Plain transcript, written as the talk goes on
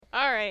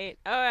All right.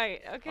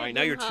 Okay. All right,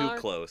 now you're too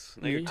close.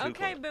 Now you're too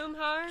Okay, close.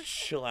 Boomhauer.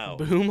 Chill out.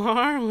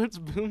 Boomhauer? What's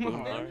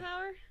Boomhauer?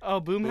 Boomhauer?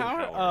 Oh, Boomhauer?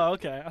 Boomhauer. Oh,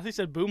 okay. I think you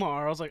said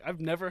Boomhauer. I was like, I've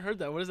never heard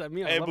that. What does that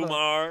mean? Hey,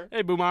 Boomar.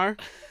 Hey, Boomer.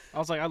 I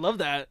was like, I love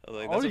that.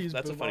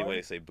 That's a funny way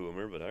to say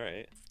boomer, but all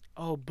right.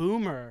 Oh,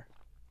 boomer.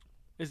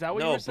 Is that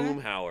what you were saying?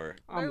 No, Boomhauer.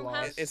 I'm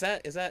lost. Is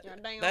that? That's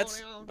making it help.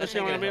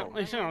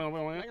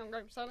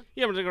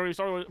 Yeah, but they're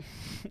started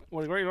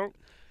with great. All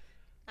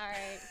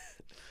right.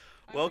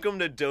 Welcome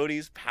to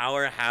Doty's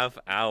Power Half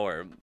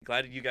Hour.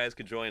 Glad you guys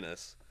could join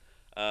us.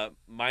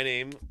 My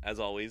name, as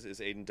always, is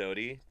Aiden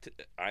Doty.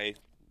 I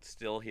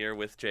still here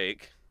with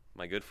Jake,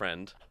 my good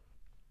friend.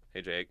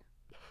 Hey, Jake.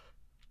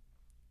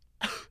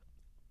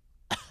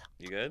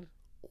 You good?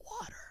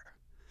 Water.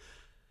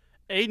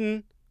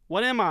 Aiden,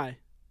 what am I?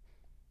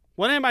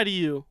 What am I to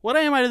you? What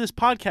am I to this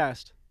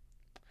podcast?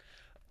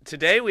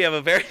 Today we have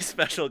a very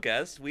special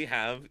guest. We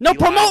have No, Eli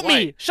promote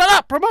White. me! Shut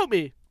up! Promote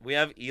me! We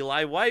have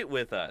Eli White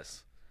with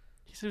us.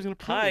 He said he was going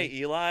to promote Hi, me.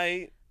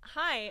 Eli.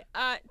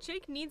 Hi.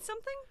 Jake needs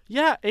something?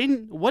 Yeah,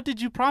 Aiden, what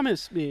did you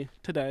promise me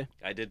today?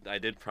 I did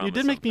promise.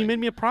 You made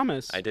me a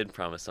promise. I did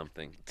promise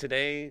something.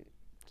 Today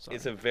Sorry.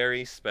 is a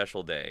very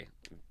special day.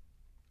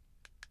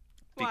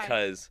 Why?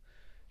 Because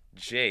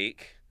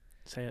Jake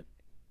Say it.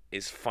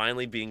 is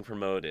finally being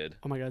promoted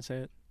Oh my God, say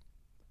it.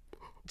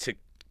 to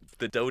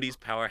the Doty's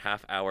Power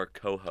Half Hour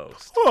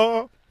co-host.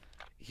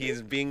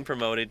 He's being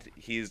promoted.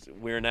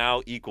 We're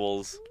now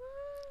equals,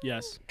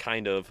 Yes.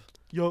 kind of.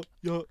 Yo.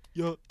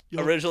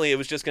 Originally, it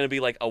was just going to be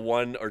like a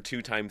 1 or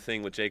 2 time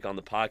thing with Jake on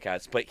the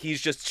podcast, but he's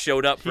just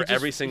showed up for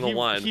every single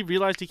one. He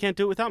realized he can't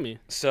do it without me.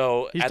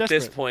 So He's at this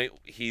desperate. point,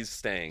 he's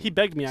staying. He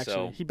begged me, actually.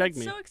 So- He begged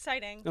me. So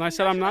exciting. And I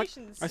said I'm not.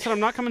 Congratulations. I said I'm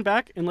not coming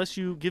back unless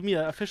you give me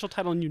an official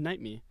title and you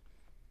knight me.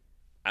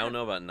 I don't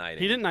know about knighting.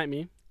 He didn't knight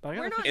me. But I got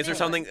We're a not official Is there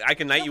title. something I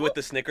can knight you with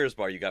the Snickers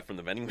bar you got from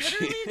the vending machine?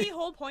 Literally, the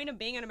whole point of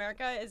being in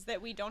America is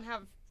that we don't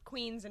have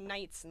queens and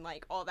knights and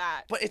like all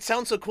that. But it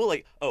sounds so cool,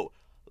 like, oh,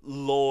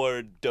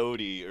 Lord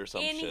Doty or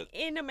some shit.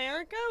 In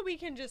America, we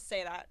can just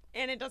say that,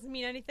 and it doesn't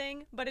mean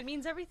anything, but it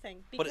means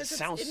everything. But it Because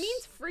sounds- it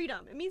means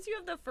freedom. It means you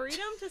have the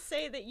freedom to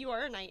say that you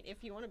are a knight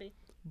if you want to be.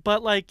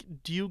 But like,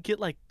 do you get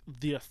like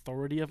the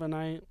authority of a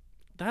knight?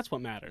 That's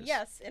what matters.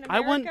 Yes, in I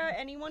want- America,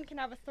 anyone can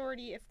have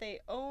authority if they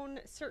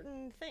own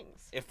certain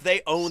things. If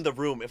they own the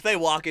room, if they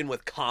walk in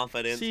with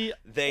confidence, See,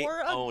 they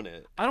or a- own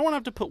it. I don't want to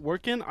have to put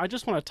work in. I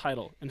just want a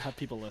title and have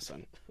people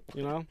listen.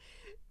 You know?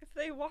 If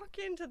they walk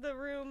into the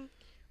room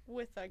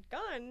with a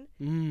gun,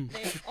 Mm,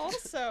 they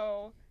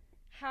also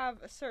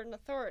have a certain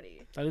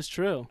authority. that is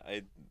true.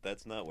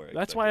 That's not where.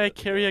 That's why I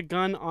carry a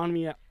gun on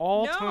me at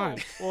all No.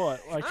 times.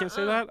 What? I can't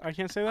say that? I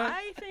can't say that?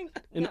 I think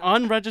An no.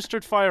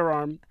 unregistered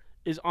firearm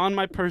is on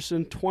my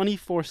person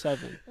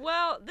 24/7.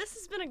 Well, this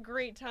has been a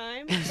great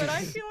time, but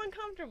I feel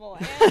uncomfortable,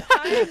 and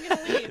I'm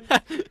gonna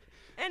leave.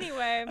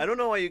 Anyway, I don't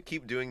know why you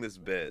keep doing this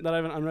bit. That I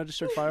have an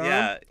unregistered firearm?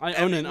 Yeah, I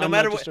own an no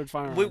matter what- unregistered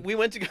firearm. We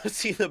went to go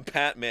see the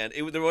Batman.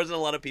 There wasn't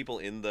a lot of people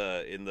in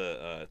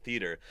the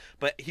theater,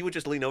 but he would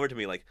just lean over to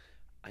me like,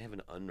 "I have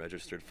an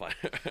unregistered firearm."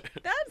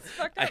 that's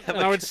fucked I up. have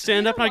and I would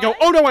stand You up know and I go, why?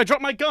 "Oh no, I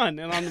dropped my gun!"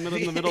 And I'm in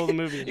the middle of the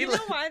movie. You know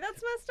why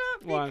that's messed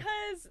up? Why?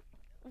 Because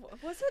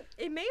was it?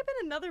 It may have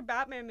been another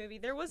Batman movie.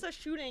 There was a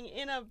shooting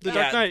in a. The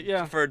Dark Knight,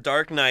 yeah. For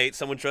Dark Knight,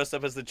 someone dressed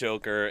up as the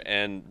Joker,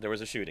 and there was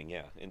a shooting.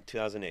 Yeah, in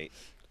 2008.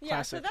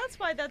 Yeah, so Classic. that's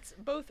why that's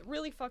both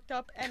really fucked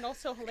up and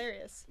also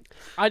hilarious.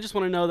 I just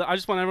want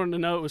everyone to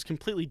know it was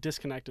completely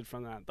disconnected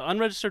from that. The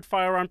unregistered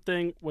firearm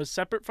thing was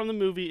separate from the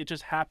movie. It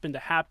just happened to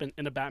happen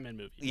in a Batman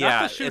movie. Yeah, Not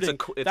the it's a shooting.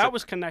 co- it's that a-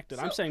 was connected.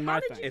 I'm So saying how my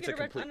did thing. You It's get a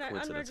complete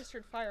coincidence.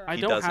 unregistered firearm. I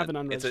He don't doesn't. have an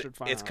unregistered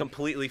firearm. It's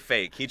completely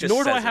fake. He just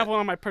Nor do says I have it.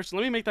 one on my person.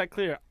 Let me make that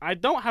clear. I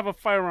don't have a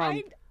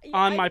firearm I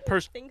on my didn't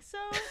person. think so.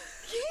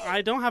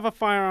 I don't have a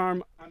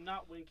firearm. I'm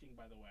not winking,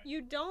 by the way.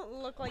 You don't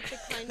look like the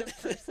kind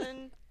of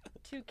person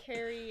to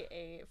carry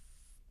a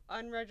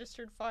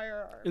unregistered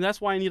firearm. And that's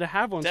why I need to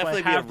have one,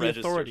 Definitely so be I a have the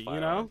registered authority, you know?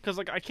 firearm. Because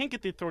like I can't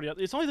get the authority.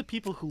 It's only the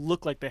people who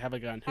look like they have a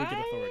gun who get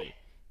authority.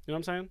 You know what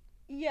I'm saying?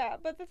 Yeah,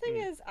 but the thing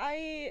Mm. is,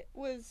 I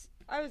was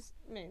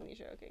mainly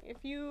joking. If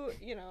you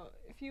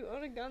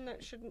own a gun,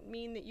 that shouldn't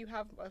mean that you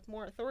have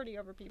more authority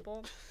over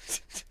people.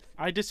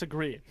 I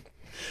disagree.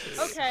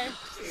 Okay.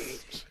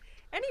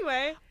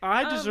 Anyway,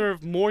 I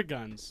deserve more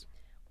guns.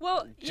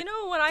 well, you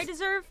know what I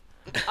deserve?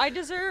 I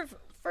deserve,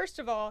 first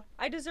of all,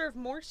 I deserve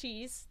more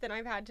cheese than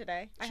I've had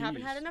today. I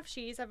haven't had Cheese. enough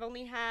cheese. I've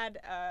only had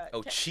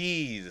Oh,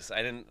 cheese!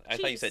 I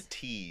thought you said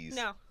tease.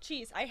 No,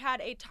 cheese. I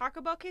had a Taco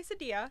Bell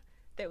quesadilla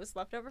that was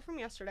left over from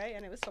yesterday,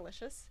 and it was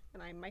delicious.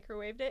 And I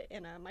microwaved it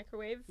in a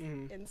microwave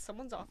in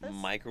someone's office.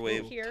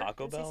 Microwave here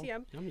Taco in Bell?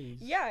 CCM. Yummy.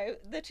 Yeah,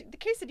 the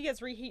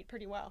quesadillas reheat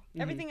pretty well.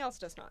 Everything else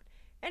does not.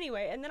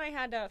 Anyway, and then I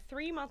had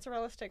 3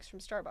 mozzarella sticks from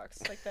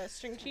Starbucks, like the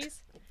string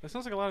cheese. That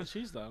sounds like a lot of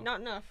cheese, though. Not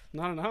enough.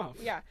 Not enough.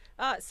 Yeah.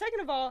 Second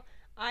of all,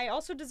 I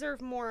also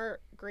deserve more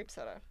grape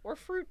soda or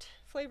fruit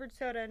flavored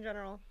soda in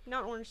general.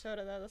 Not orange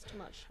soda though, that's too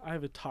much. I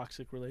have a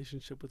toxic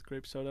relationship with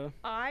grape soda.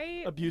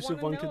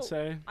 Abusive, one could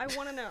say. I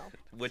want to know.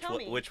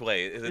 Which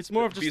way? Is it's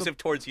more of just abusive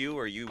towards you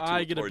or you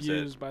I get towards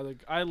abused it? by the.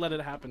 I let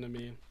it happen to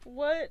me.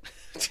 What?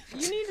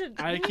 You need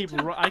to.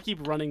 I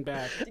keep running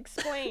back.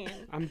 Explain.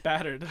 I'm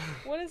battered.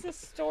 What is this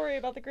story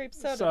about the grape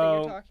soda that So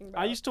you're talking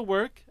about? I used to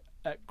work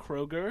at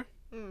Kroger.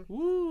 Mm.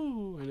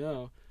 Woo! I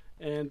know.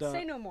 And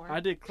Say no more. I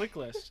did click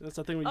list. That's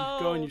the thing where you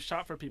go and you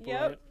shop for people,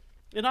 Yep. right?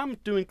 And I'm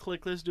doing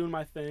click list, doing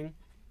my thing,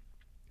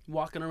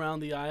 walking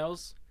around the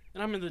aisles,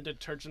 and I'm in the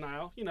detergent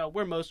aisle. You know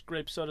where most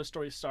grape soda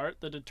stories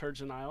start, the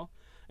detergent aisle.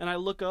 And I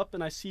look up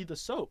and I see the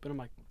soap, and I'm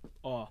like,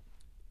 oh,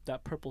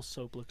 that purple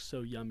soap looks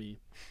so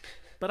yummy.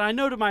 But I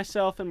know to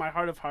myself in my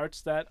heart of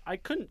hearts that I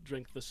couldn't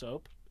drink the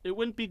soap. It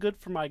wouldn't be good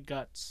for my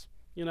guts,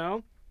 you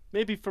know?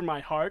 Maybe for my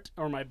heart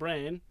or my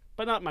brain,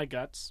 but not my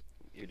guts.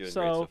 You're doing great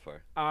so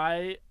far.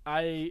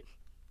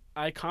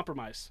 I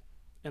compromise,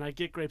 and I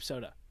get grape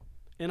soda.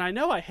 And I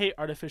know I hate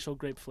artificial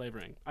grape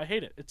flavoring. I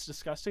hate it. It's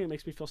disgusting. It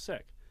makes me feel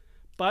sick.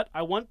 But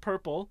I want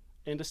purple,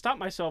 and to stop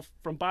myself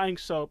from buying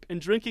soap and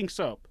drinking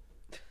soap,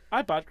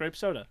 I bought grape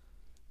soda.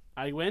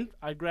 I went,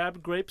 I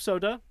grabbed grape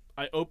soda,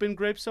 I opened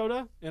grape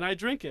soda, and I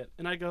drink it.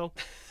 And I go,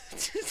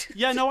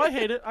 yeah, no, I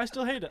hate it. I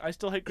still hate it. I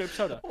still hate grape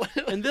soda.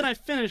 And then I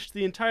finished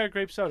the entire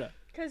grape soda.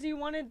 Because you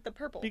wanted the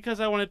purple. Because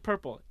I wanted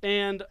purple.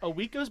 And a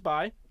week goes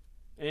by,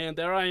 and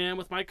there I am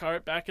with my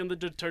cart back in the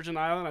detergent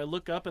aisle, and I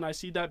look up and I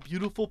see that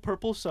beautiful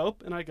purple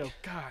soap, and I go,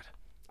 God,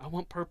 I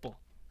want purple.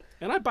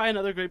 And I buy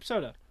another grape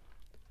soda.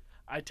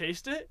 I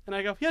taste it, and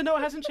I go, yeah, no,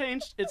 it hasn't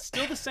changed. It's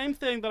still the same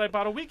thing that I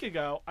bought a week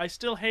ago. I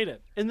still hate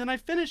it. And then I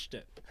finished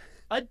it.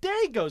 A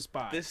day goes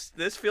by.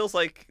 This feels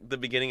like the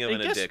beginning of an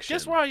addiction.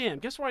 Guess where I am?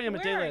 Guess where I am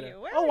a day later?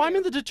 I'm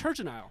in the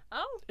detergent aisle.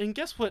 Oh. And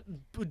guess what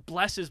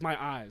blesses my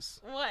eyes?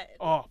 What?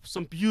 Oh,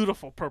 some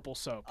beautiful purple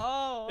soap.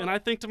 Oh. And I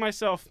think to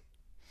myself,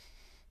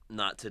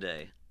 not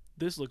today.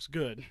 This looks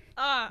good.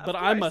 But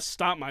I must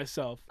stop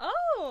myself.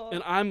 Oh.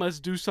 And I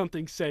must do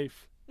something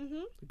safe.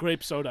 Mm-hmm.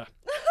 Grape soda.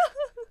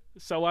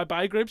 So I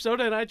buy grape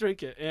soda and I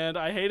drink it. And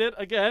I hate it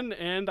again,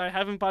 and I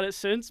haven't bought it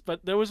since,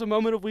 but there was a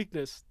moment of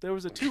weakness. There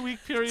was a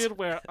 2-week period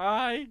where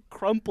I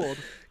crumpled.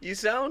 You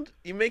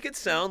make it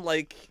sound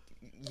like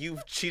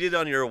you've cheated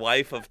on your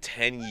wife of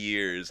 10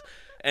 years,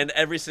 and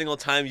every single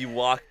time you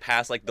walk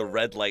past like the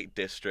red light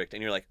district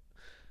and you're like,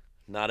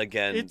 not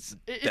again,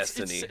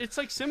 Destiny. It's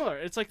like similar.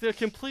 It's like the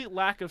complete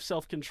lack of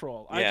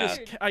self-control. Yeah.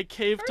 I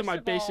caved to my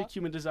First of all, basic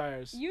human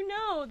desires. You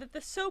know that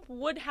the soap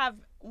would have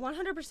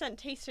 100%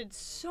 tasted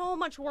so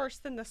much worse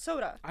than the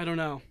soda. I don't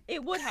know.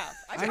 It would have.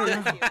 I don't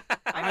know.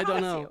 I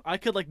don't know. I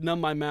could like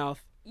numb my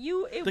mouth.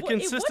 The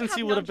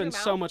consistency would have been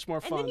so much more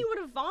fun. And then you would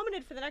have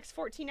vomited for the next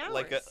 14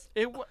 hours.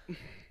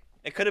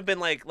 It could have been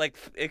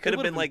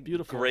like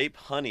beautiful. grape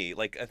honey,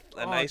 like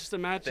a nice. Just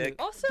imagine. Thick...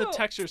 Also, the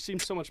texture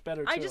seems so much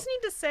better too. I just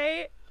need to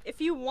say, if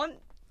you want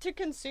to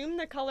consume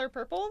the color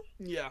purple,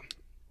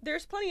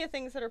 there's plenty of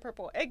things that are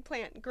purple.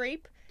 Eggplant,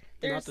 grape.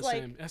 There's not the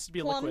same. It has to be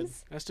a plums. liquid.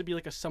 It has to be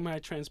like a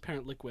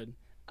semi-transparent liquid.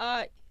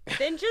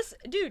 Then just,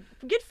 dude,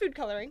 get food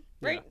coloring,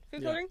 right?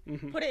 Food coloring.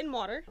 Mm-hmm. Put it in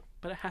water.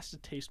 But it has to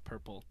taste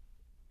purple.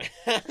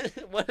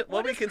 what does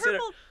we consider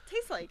purple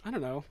taste like? I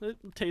don't know. It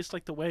tastes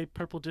like the way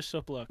purple dish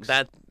soap looks.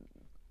 That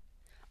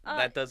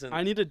doesn't.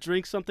 I need to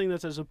drink something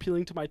that's as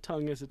appealing to my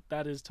tongue as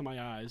that is to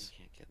my eyes.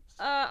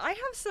 I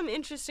have some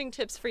interesting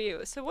tips for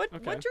you. So what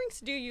drinks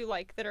do you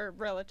like that are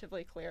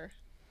relatively clear?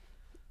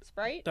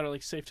 Sprite? That are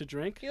like safe to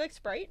drink? Do you like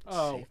Sprite?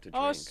 Oh,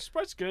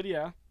 Sprite's good,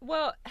 yeah.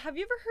 Well, have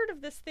you ever heard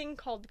of this thing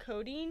called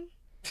codeine?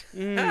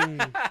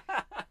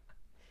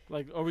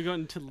 Like, are we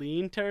going into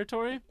lean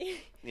territory?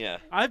 Yeah.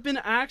 I've been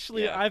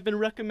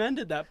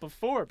recommended that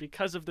before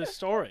because of this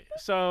story.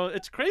 So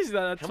it's crazy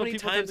that that's How many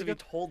times have you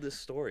told this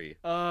story?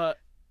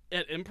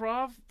 At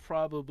improv,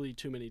 probably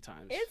too many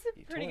times. It's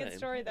a pretty good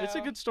story, though. It's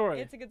a good story.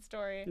 It's a good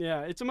story.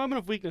 Yeah, it's a moment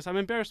of weakness. I'm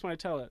embarrassed when I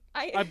tell it.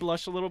 I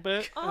blush a little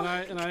bit,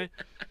 and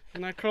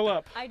I curl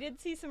up. I did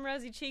see some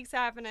rosy cheeks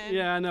happening.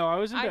 Yeah, no, I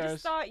was embarrassed. I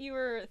just thought you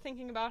were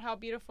thinking about how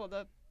beautiful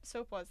the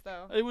soap was,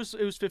 though. It was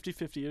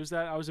 50-50. It was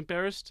that I was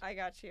embarrassed. I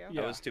got you.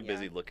 I was too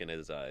busy looking at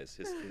his eyes,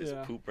 his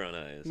poop brown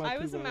eyes. I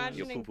was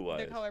imagining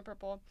the color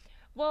purple.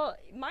 Well,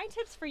 my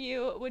tips for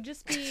you would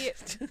just be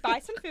buy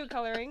some food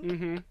coloring.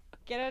 Mm-hmm.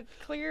 Get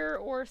a clear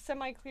or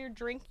semi-clear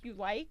drink you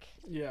like.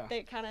 Yeah.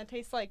 That kind of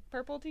tastes like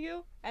purple to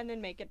you, and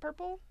then make it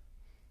purple,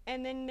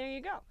 and then there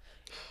you go.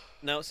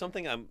 Now,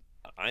 something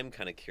I'm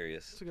kind of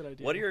curious. That's a good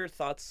idea. What are your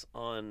thoughts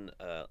on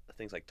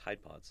things like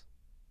Tide Pods?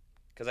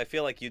 Because I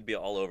feel like you'd be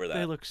all over that.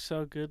 They look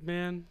so good,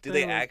 man. Do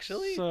they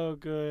actually? So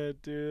good,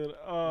 dude.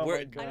 Oh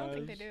my gosh. I don't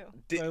think they do.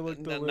 They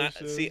look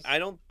delicious.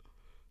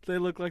 They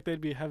look like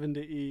they'd be heaven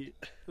to eat.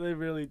 They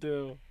really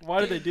do. Why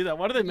do they do that?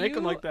 Why do they make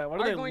them like that? Why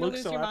do they look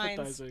so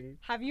appetizing?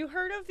 Have you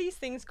heard of these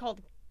things called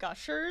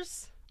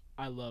gushers?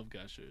 I love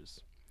gushers.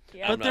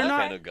 Yeah. But they're not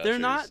a fan of gushers. They're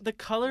not. The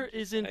color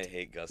isn't. I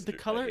hate gushers. The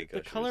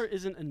color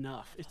isn't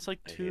enough. It's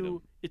like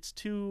too. It's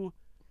too.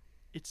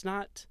 It's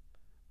not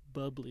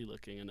bubbly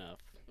looking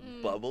enough.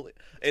 bubbly.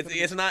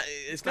 It's not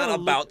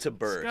about to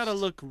burst. It's gotta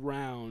look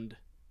round.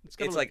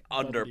 It's like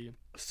under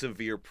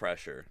severe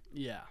pressure.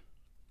 Yeah.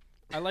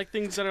 I like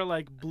things that are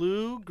like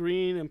blue,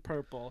 green, and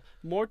purple.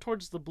 More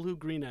towards the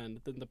blue-green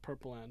end than the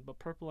purple end. But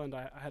purple end,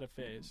 I had a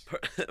phase.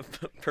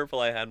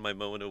 Purple, I had my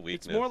moment of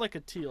weakness. It's more like a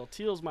teal.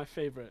 Teal's my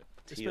favorite.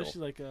 Teal.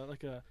 Especially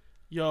like a,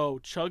 yo,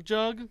 Chug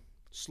Jug,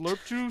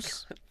 Slurp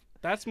Juice.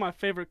 That's my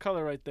favorite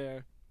color right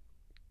there.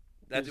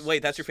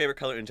 That's your favorite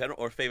color in general,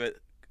 or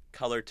favorite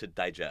color to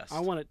digest?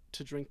 I want it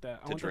to drink that.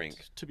 I want drink.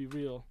 it to be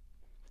real.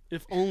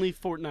 If only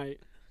Fortnite.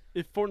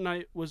 If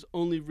Fortnite was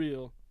only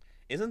real.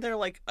 Isn't there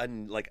like a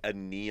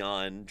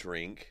neon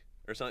drink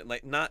or something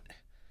like not?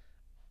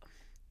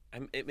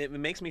 It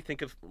makes me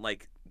think of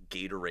like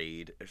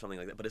Gatorade or something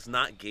like that, but it's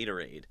not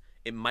Gatorade.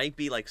 It might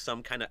be like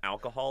some kind of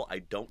alcohol. I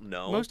don't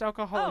know. Most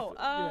alcohol.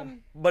 Yeah.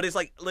 But it's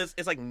like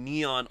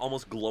neon,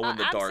 almost glow in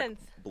the dark absinthe.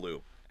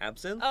 Blue.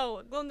 Absinthe?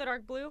 Oh, glow in the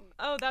dark blue.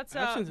 Oh, that's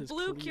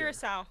blue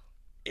curacao.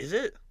 Is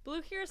it?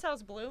 Blue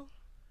curaçao's blue.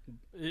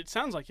 It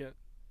sounds like it.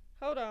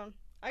 Hold on,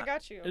 I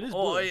got you. It is blue.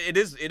 Oh, it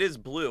is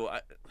blue.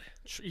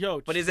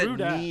 But is it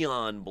that.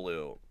 neon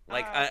blue?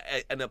 Like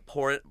an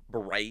abhorrent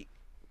bright?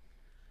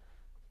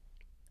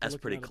 That's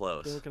pretty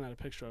close. They're looking at a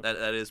picture of it.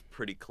 That is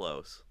pretty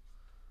close.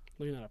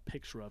 Looking at a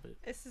picture of it.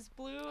 This is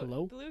blue.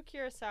 Hello? Blue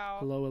curacao.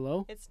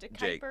 Hello? It's De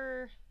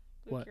Kuyper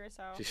blue What?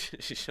 curacao.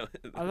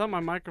 I thought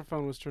my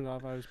microphone was turned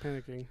off. I was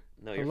panicking.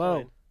 No, you're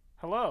Hello?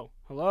 fine.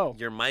 Hello?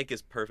 Your mic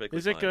is perfectly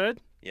Is it fine.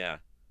 good? Yeah.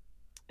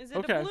 Is it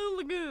Okay. a Blue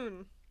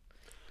Lagoon?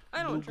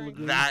 I don't drink.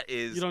 That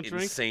is You don't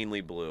drink?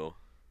 insanely blue.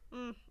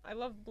 I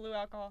love blue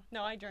alcohol.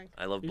 No, I drink.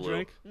 I love You blue.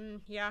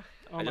 drink? Yeah.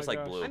 Oh I just my like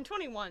gosh. blue. I'm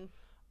 21.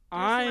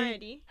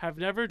 I have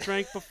never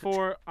drank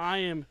before. I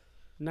am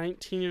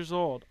 19 years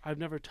old. I've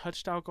never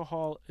touched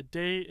alcohol a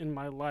day in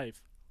my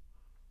life.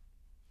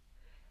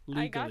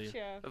 Legally. I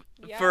gotcha.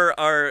 Yeah. For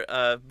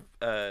our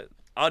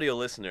audio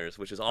listeners,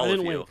 which is all of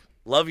you, wink.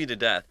 love you to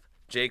death.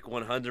 Jake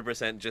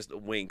 100% just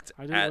winked.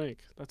 I didn't wink.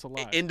 That's a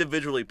lie.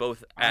 Individually,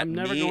 both at I'm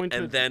never me going to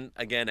and then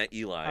again at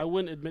Eli. I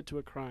wouldn't admit to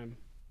a crime.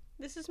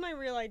 This is my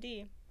real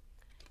ID.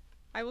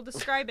 I will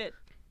describe it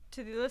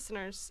to the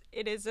listeners.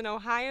 It is an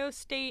Ohio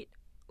State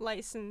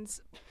license,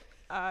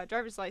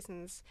 driver's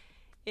license.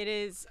 It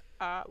is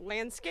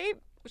landscape,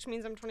 which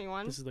means I'm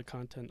 21. This is the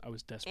content I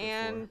was desperate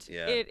And for.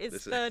 Yeah, it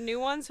is the new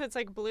one, so it's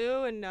like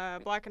blue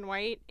and black and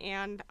white,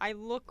 and I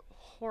look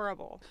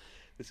horrible.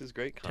 This is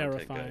great content,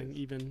 Terrifying, guys.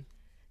 even.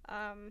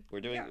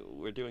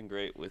 We're doing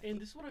great with. And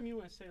this is what I mean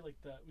when I say like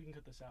that. We can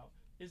cut this out.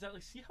 Is that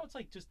like see how it's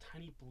like just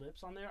tiny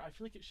blips on there? I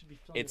feel like it should be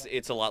filling.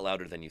 It's a lot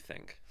louder than you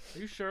think. Are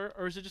you sure,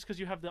 or is it just because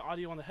you have the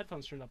audio on the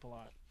headphones turned up a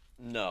lot?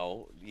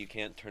 No, you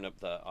can't turn up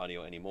the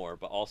audio anymore.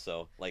 But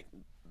also, like,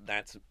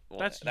 that's you.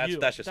 just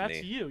me.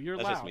 That's you. You're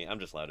that's loud. just me. I'm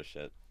just loud as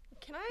shit.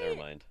 Can Never I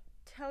mind.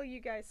 tell you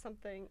guys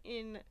something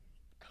in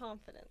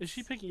confidence? Is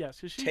she picking?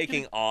 Yes. Is she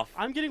Taking off.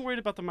 I'm getting worried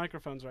about the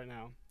microphones right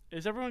now.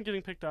 Is everyone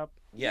getting picked up?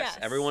 Yes,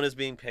 everyone is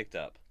being picked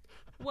up.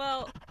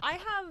 Well, I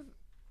have.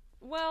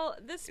 Well,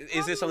 this.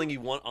 Is this something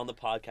you want on the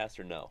podcast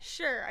or no?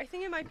 Sure, I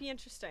think it might be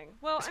interesting.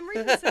 Well, I'm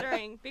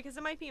reconsidering because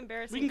it might be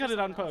embarrassing. We can for cut it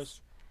on someone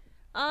else.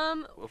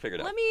 post. We'll figure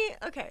it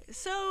out. Okay,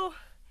 so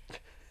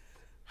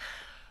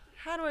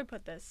how do I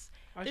put this?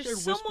 I There's shared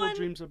wistful someone-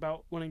 dreams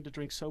about wanting to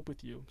drink soap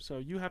with you, so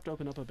you have to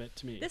open up a bit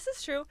to me. This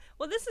is true.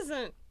 Well, this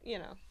isn't,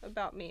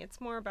 about me.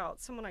 It's more about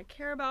someone I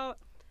care about,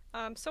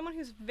 someone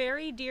who's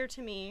very dear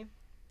to me.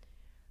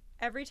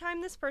 Every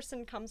time this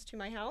person comes to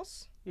my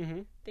house,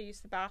 they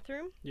use the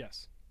bathroom.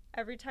 Yes.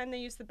 Every time they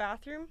use the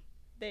bathroom,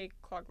 they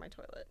clog my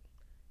toilet.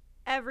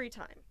 Every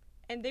time.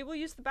 And they will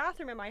use the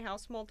bathroom at my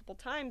house multiple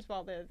times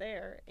while they're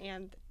there,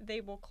 and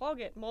they will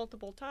clog it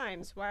multiple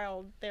times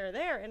while they're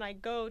there, and I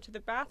go to the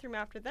bathroom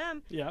after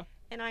them, Yeah.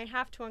 and I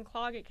have to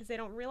unclog it because they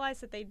don't realize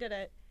that they did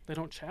it. They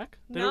don't check?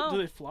 No. Do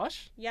they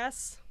flush?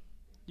 Yes.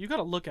 You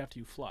gotta look after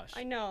you flush.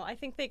 I know. I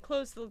think they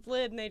close the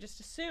lid and they just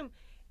assume.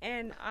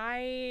 And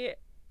I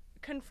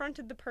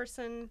confronted the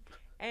person,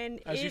 and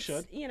As you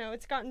should.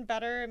 It's gotten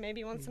better.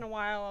 Maybe once in a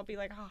while I'll be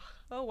like,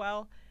 oh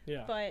well.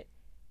 Yeah. But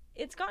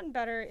it's gotten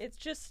better. It's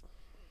just,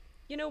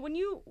 when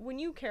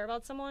you care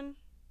about someone.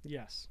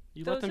 Yes.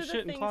 You Those let them are the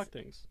shit and things- clog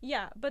things.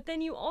 Yeah, but then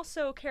you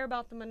also care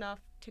about them enough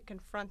to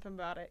confront them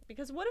about it.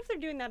 Because what if they're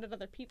doing that at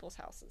other people's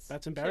houses?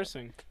 That's too?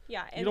 embarrassing.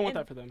 Yeah. And, You don't want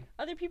and that for them.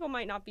 Other people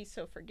might not be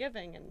so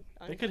forgiving and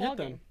They could hit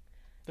them. unclogging.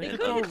 They could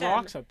could throw hit them.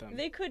 rocks at them.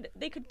 They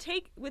could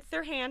take with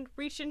their hand,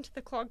 reach into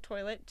the clogged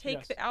toilet, take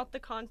Yes. out the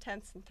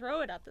contents, and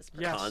throw it at this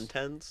person. Yes.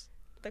 Contents?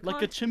 The Like a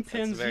contents. chimpanzee.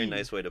 That's a very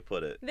nice way to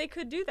put it. They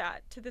could do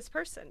that to this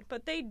person,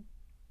 but they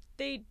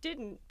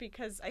didn't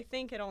because I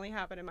think it only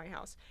happened in my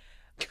house.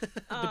 The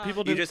people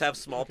You didn't- just have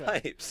small Okay.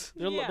 pipes.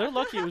 Yeah. They're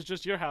lucky it was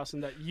just your house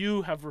and that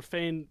you have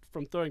refrained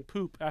from throwing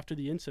poop after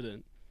the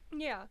incident.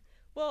 Yeah.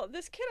 Well,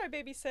 this kid I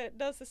babysit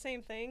does the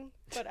same thing,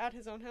 but at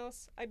his own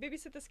house. I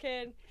babysit this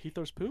kid. He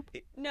throws poop?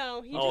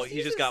 No, he He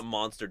uses- just got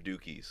monster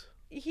dookies.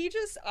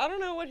 I don't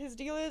know what his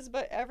deal is,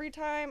 but every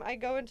time I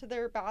go into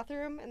their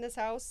bathroom in this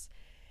house,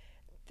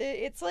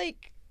 it's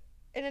like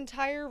an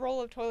entire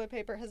roll of toilet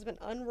paper has been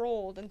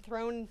unrolled and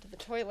thrown into the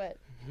toilet,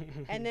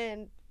 and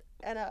then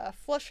a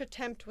flush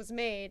attempt was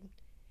made,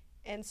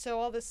 and so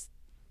all this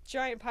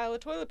giant pile of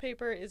toilet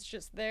paper is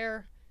just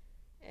there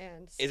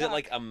and stuck. Is it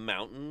like a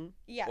mountain?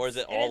 Yes. Or is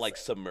it all like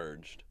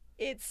submerged?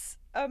 It's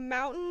a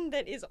mountain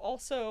that is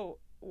also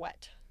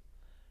wet.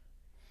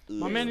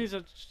 My man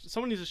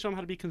someone needs to show him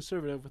how to be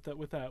conservative with the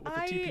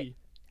TP.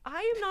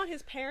 I am not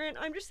his parent.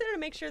 I'm just there to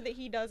make sure that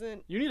he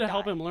doesn't You need to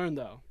help him learn,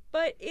 though.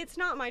 But it's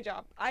not my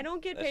job. I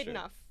don't get That's paid true.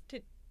 enough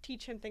to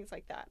teach him things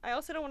like that. I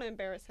also don't want to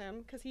embarrass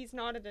him because he's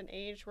not at an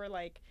age where,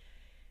 like,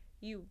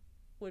 you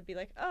would be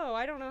like, oh,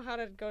 I don't know how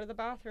to go to the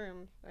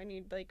bathroom. I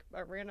need, like,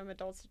 a random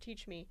adults to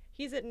teach me.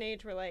 He's at an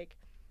age where, like,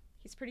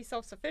 he's pretty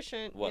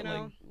self-sufficient, What, you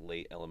know? like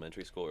late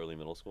elementary school, early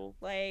middle school?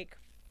 Like,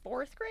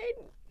 4th grade?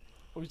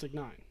 Oh, he's like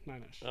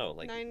 9-ish. Oh,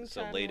 like 9,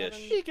 so 10, late-ish. 11.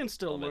 He can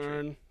still Elementary.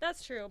 learn.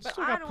 That's true, but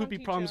Still I got don't poopy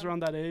teach problems him. around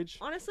that age.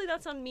 Honestly,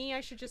 that's on me. I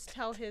should just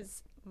tell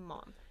his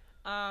mom.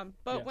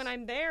 But Yes. when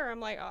I'm there, I'm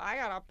like, oh, I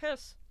gotta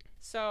piss.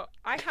 So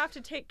I have to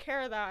take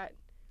care of that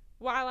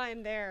while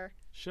I'm there.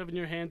 Shoving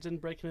your hands in,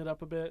 breaking it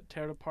up a bit,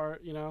 tear it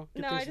apart, you know?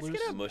 Get No, things I just loose.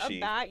 get a Mushy.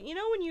 bag. You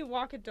know when you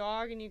walk a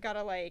dog and you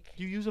gotta, like...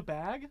 You use a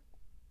bag?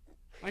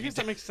 I guess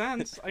that makes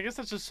sense. I guess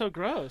that's just so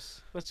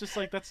gross. That's just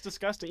like, that's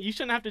disgusting. You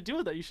shouldn't have to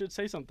do that. You should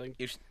say something.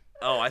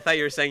 Oh, I thought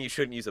you were saying you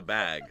shouldn't use a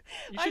bag.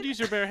 You should use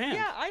your bare hand.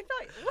 Yeah, I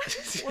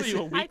thought... What are you,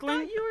 a I weakling?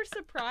 thought you were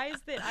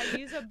surprised that I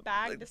use a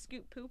bag to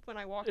scoop poop when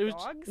I walk It was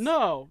dogs.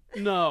 no.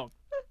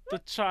 The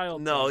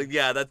child. No, thing.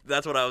 yeah,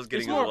 that's what I was It's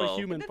getting more as of a well.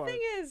 human The part. thing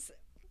is,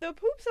 the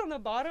poop's on the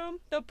bottom.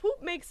 The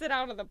poop makes it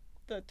out of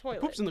the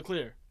toilet. Poop's in the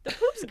clear. The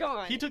poop's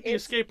gone. He took the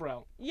It's- escape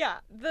route. Yeah,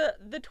 the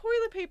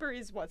toilet paper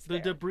is what's The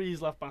there. debris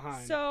left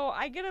behind. So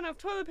I get enough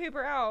toilet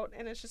paper out,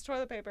 and it's just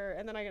toilet paper,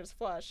 and then I just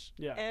flush.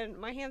 Yeah. And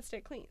my hands stay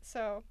clean.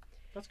 So,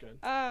 That's good.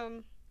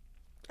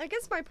 I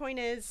guess my point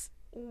is,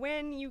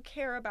 when you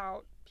care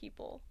about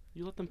people,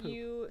 You let them poop.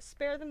 you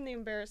spare them the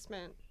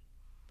embarrassment,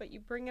 but you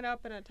bring it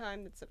up in a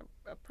time that's an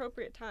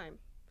appropriate time.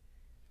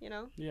 You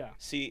know? Yeah.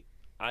 See,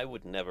 I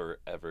would never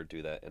ever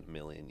do that in a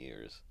million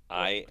years.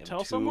 I am tell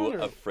too someone, or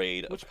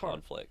afraid of which part?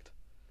 conflict.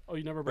 Oh,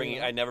 you never bring Bringing,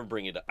 it up? I never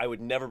bring it up. I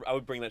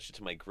would bring that shit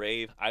to my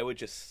grave. I would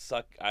just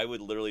suck. I would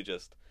literally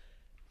just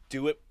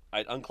do it.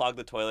 I'd unclog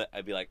the toilet.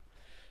 I'd be like,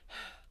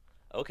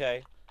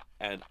 okay,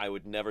 and I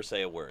would never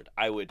say a word.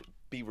 I would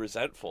be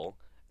resentful,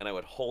 and I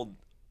would hold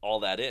all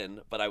that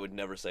in, but I would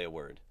never say a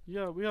word.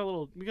 Yeah,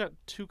 we got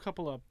two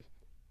couple of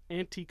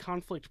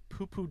anti-conflict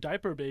poo-poo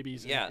diaper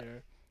babies Yeah. in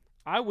here.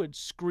 I would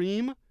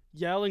scream,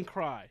 yell, and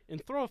cry,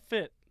 and throw a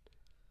fit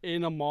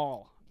in a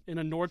mall, in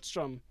a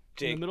Nordstrom, in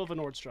Jake. the middle of a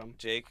Nordstrom.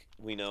 Jake,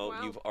 we know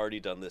Wow. you've already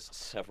done this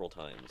several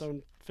times.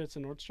 Throwing fits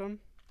in Nordstrom?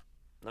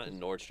 Not in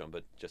Nordstrom,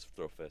 but just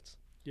throw fits.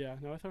 Yeah,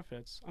 no, I throw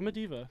fits. I'm a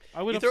diva.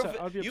 I would You throw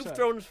upset. I'd be You've upset.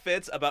 thrown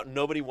fits about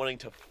nobody wanting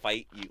to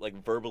fight you, like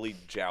verbally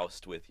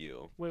joust with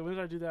you Wait, when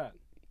did I do that?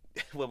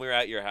 when we were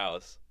at your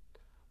house.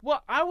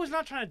 Well, I was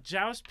not trying to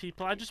joust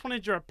people. I just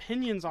wanted your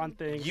opinions on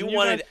things. You and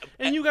wanted-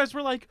 you guys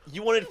were like,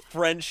 You wanted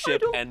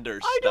friendship don't- ender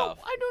I stuff.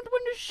 don't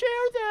want to share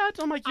that.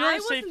 I'm like, you're I in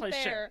a safe wasn't place.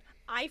 there. Share.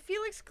 I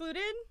feel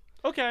excluded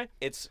Okay,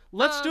 It's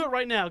let's do it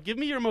right now. Give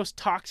me your most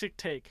toxic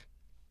take.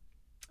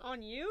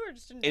 on you or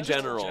just in In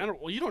general? general.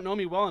 Well, you don't know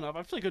me well enough.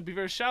 I feel like it would be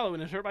very shallow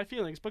and it hurt my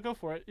feelings, but go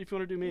for it if you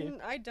want to do me.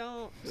 I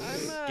don't.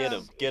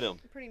 I'm get him.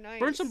 pretty nice.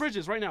 Burn some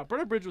bridges right now. Burn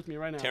a bridge with me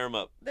right now. Tear him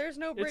up. There's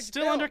no bridge It's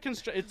still built. under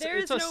construction. There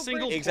It's is a no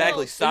single bridge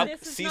Exactly, built. stop-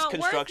 This is cease not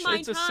construction. Worth my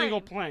It's a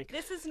single time. plank.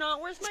 This is not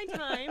worth my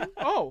time.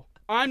 Oh,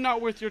 I'm not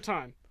worth your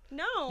time.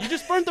 No. You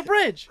just burned the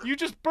bridge. You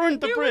just burned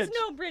the there bridge. was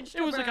no bridge to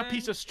It was burn. like a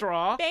piece of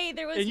straw. Bae,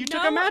 there was and you no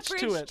took a match to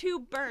bridge it. to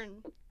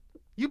burn.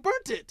 You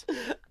burnt it.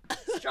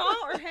 Straw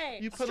or hay?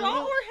 You put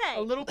Straw or hay?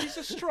 a little piece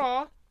of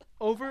straw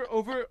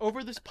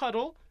over this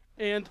puddle,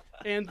 and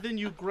then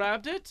you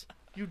grabbed it,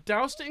 you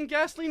doused it in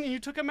gasoline, and you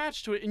took a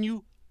match to it, and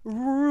you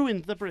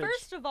ruined the bridge.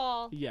 First of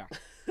all, Yeah.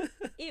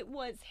 it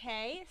was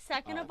hay.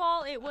 Second Oh. of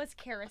all, it was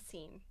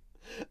kerosene.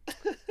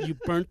 You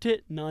burnt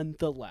it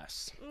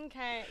nonetheless.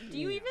 Okay. Do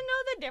you even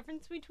know the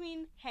difference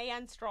between hay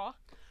and straw?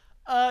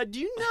 Do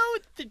you know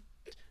the...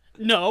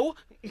 No.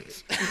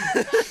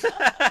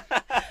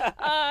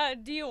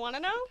 Do you want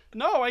to know?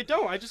 No, I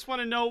don't. I just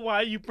want to know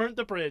why you burnt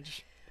the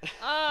bridge.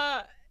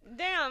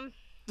 Damn.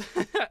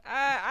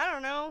 I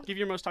don't know. Give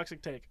your most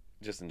toxic take.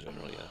 Just in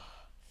general, yeah.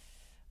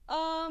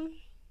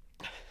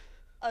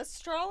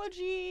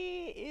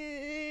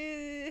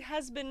 Astrology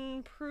has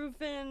been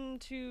proven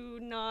to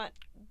not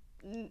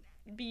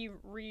be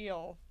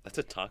real. That's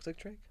a toxic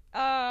trait?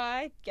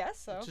 I guess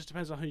so. It just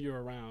depends on who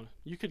you're around.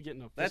 You could get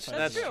in a fist That's- fight.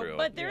 That's that's true. true.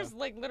 But there's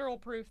like literal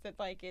proof that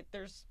like it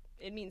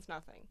means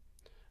nothing.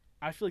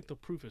 I feel like the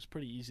proof is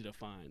pretty easy to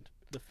find.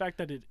 The fact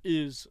that it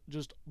is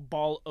just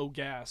ball o'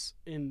 gas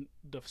in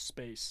the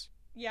space,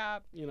 Yeah.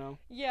 you know?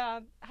 Yeah.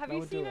 Have That you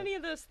would do seen it. any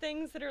of those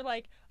things that are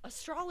like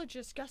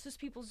astrologist guesses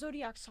people's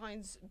zodiac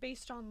signs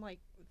based on like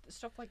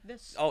stuff like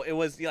this. Oh, it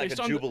was like Based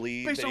a on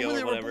Jubilee based on video when or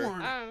they were whatever.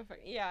 born. I don't know.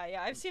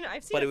 Yeah. I've seen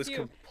But a it was few.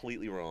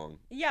 completely wrong.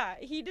 Yeah,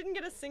 he didn't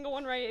get a single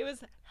one right. It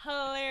was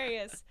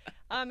hilarious.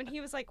 And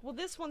he was like, "Well,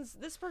 this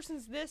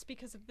person's this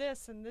because of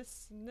this and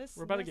this and this."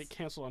 We're and about to this." get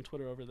canceled on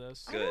Twitter over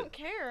this. I Good. don't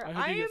care. I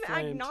hope I you am get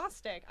framed.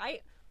 agnostic.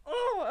 Okay.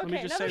 Let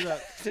me just say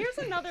that. Here's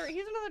another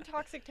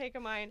toxic take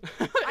of mine.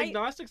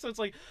 Agnostic, so it's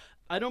like,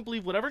 I don't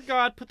believe whatever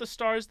God put the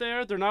stars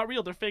there. They're not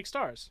real. They're fake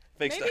stars.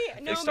 Fake Maybe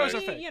stuff. no, Fake stars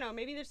stars. are maybe fake.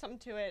 maybe there's something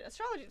to it.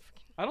 Astrology.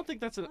 I don't think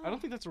that's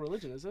a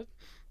religion, is it?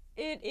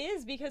 It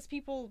is because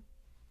people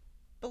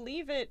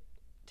believe it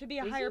to be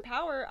a Is higher it?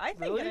 power. I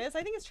think Really? it is.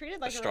 I think it's treated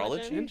like Astrology? a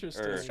religion.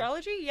 Interesting. Or-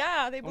 Astrology,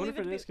 yeah, they I wonder believe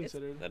if it to is be.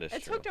 considered. That is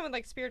It's true. hooked on with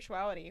like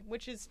spirituality,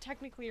 which is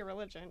technically a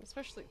religion,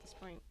 especially at this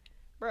point,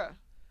 bruh.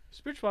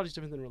 Spirituality is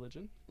different than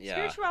religion. Yeah.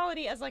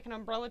 Spirituality as like an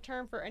umbrella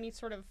term for any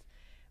sort of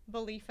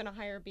belief in a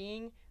higher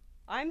being.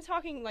 I'm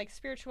talking like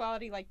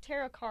spirituality, like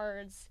tarot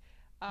cards,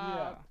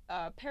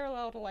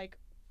 parallel to like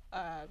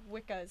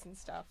Wiccas and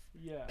stuff,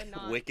 Yeah. but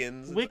not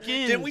Wiccans. Wiccans.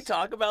 Didn't we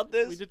talk about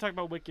this? We did talk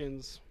about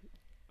Wiccans.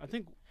 I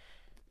think,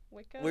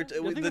 Wicca. We're I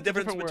think the it's a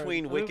difference different word.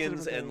 between I think it's a Wiccans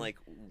different and thing. like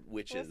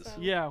witches. What's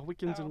that? yeah,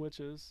 Wiccans Oh. and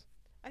witches.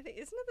 I think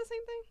isn't it the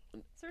same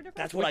thing? Is there a difference?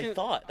 That's what I Wiccan-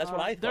 thought. That's what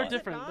I They're thought.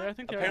 different. not? They're, I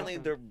think they're Apparently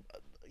different.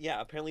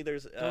 apparently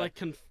there's They're like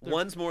they're-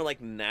 one's more like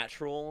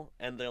natural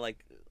and they're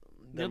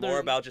The more other-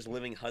 about just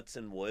living huts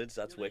and woods.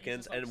 That's The other Wiccans,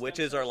 uses, like, and stem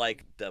witches are cells.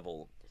 like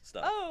devil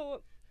stuff.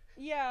 Oh,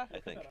 yeah. I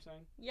think.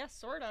 Yes,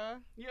 sorta.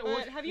 Yeah, But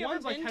well, have you ever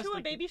one's, like, been has, to a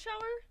like- baby shower?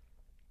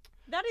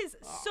 That is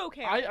so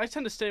chaotic. I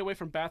tend to stay away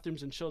from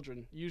bathrooms and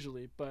children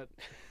usually, but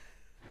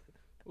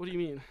what do you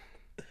mean?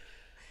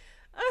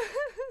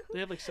 They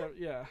have like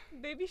yeah.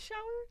 Baby shower?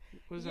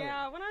 What is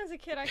Yeah, when I was a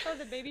kid, I thought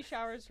that baby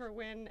showers were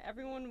when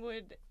everyone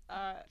would.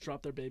 that?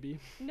 Drop their baby.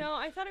 No,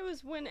 I thought it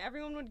was when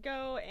everyone would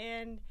go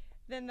and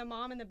then the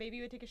mom and the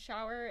baby would take a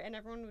shower and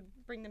everyone would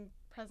bring them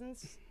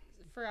presents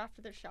for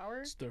after their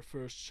shower. It's their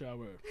first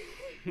shower.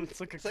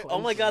 It's like a It's like,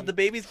 oh my god, the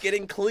baby's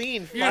getting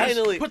clean Yes,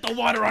 finally. put the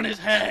water on his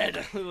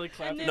head. Like,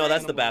 clap And the then- No,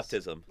 that's the animals.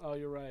 baptism. Oh,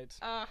 you're right.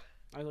 Uh,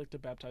 I like to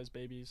baptize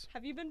babies.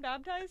 have you been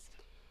baptized?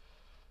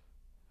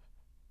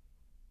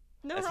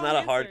 No That's wrong not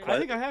a hard answer. I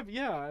question. think I have.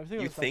 Yeah, I think I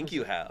You was think baptized.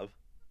 you have?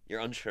 You're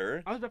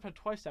unsure? I was baptized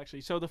twice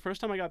actually. So the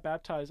first time I got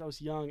baptized, I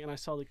was young, and I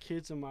saw the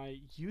kids in my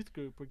youth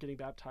group were getting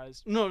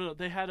baptized. No,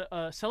 they had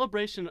a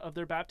celebration of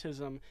their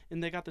baptism,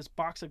 and they got this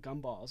box of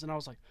gumballs, and I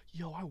was like,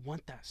 "Yo, I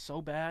want that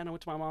so bad." And I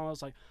went to my mom. I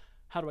was like,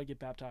 "How do I get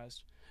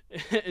baptized?"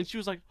 And she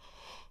was like,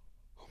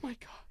 "Oh my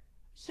god."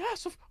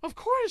 Yes, of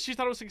course. She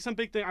thought it was like some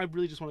big thing. I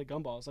really just wanted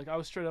gumballs. Like I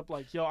was straight up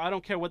like, "Yo, I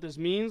don't care what this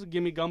means.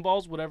 Give me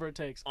gumballs, whatever it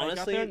takes." I got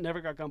Honestly- there, never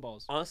got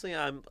gumballs. Honestly,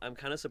 I'm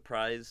kind of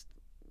surprised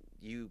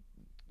you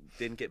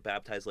didn't get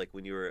baptized like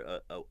when you were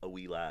a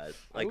wee lad.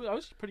 Like I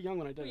was pretty young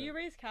when I did Were you it.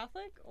 raised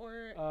Catholic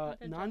or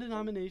evangelical?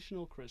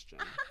 Non-denominational Christian.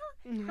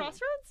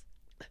 Crossroads?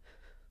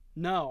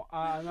 No,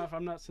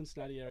 I'm not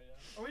Cincinnati area.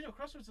 Oh wait, no,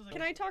 Crossroads is like.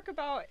 Can I talk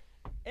about,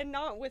 and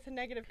not with a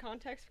negative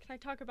context, can I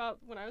talk about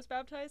when I was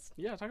baptized?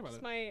 Yeah, talk about Just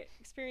it. my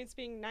experience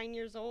being 9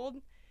 years old.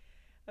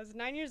 I was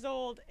 9 years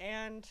old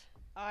and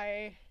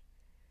I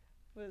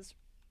was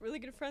really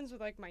good friends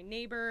with like my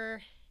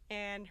neighbor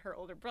and her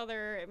older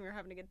brother, and we were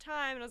having a good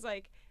time, and I was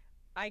like,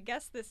 I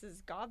guess this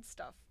is God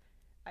stuff.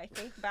 I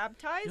think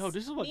baptized. Yo,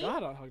 this is what me? God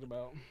talked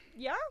about.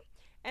 Yeah.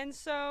 And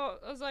so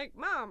I was like,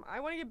 Mom, I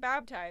want to get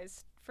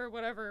baptized for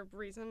whatever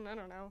reason. I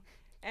don't know.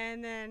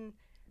 And then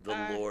the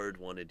Uh, Lord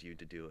wanted you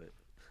to do it.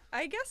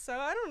 I guess so.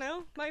 I don't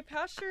know. My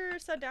pastor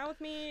sat down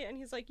with me and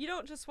he's like, you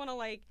don't just want to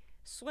like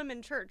swim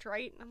in church,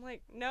 right? And I'm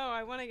like, no,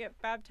 I want to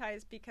get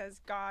baptized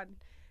because God.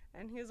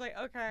 And he was like,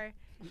 okay.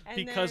 And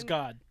Because then-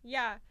 God.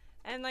 Yeah.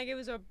 And like it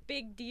was a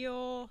big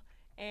deal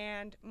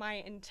and my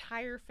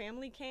entire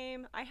family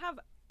came. I have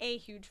a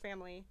huge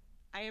family.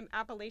 I am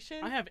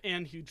Appalachian. I have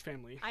an huge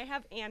family. I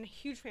have an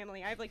huge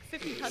family. I have like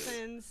 50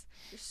 cousins.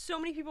 There's so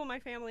many people in my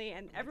family,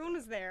 and everyone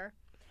was there.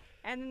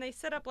 And then they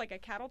set up like a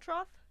cattle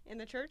trough in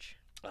the church,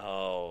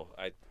 Oh,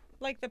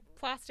 like the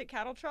plastic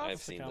cattle I've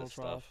troughs. seen cattle this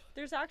trough. stuff.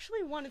 There's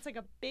actually one. It's like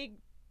a big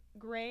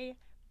gray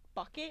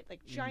bucket,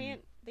 like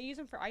giant. They use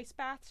them for ice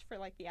baths for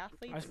like the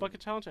athletes. Ice bucket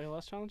challenge,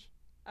 ALS challenge.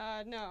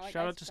 No. Like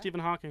Shout ice out to bath. Stephen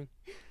Hawking.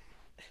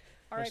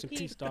 Rest in R.I.P.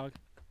 peace, dog.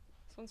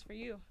 This one's for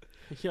you.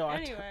 Yo,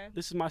 Anyway.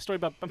 this is my story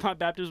about my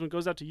baptism. It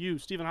goes out to you,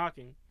 Stephen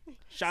Hawking.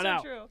 Shout so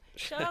out, True.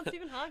 Shout out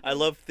Stephen Hawking. I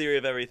love Theory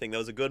of Everything. That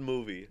was a good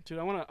movie. dude.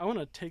 I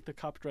wanna take the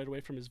copyright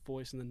away from his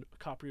voice and then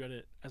copyright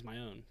it as my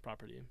own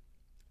property.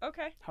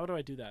 Okay. How do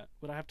I do that?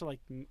 Would I have to like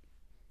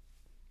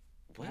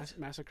What?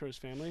 massacre his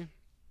family?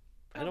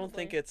 I don't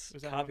think Probably. it's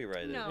Is that how-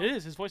 copyrighted. No. It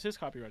is. His voice is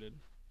copyrighted.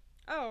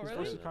 Oh, His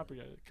really? voice is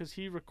copyrighted because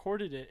he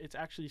recorded it. It's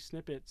actually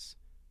snippets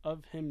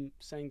of him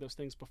saying those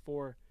things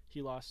before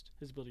he lost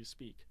his ability to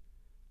speak.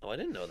 Oh, I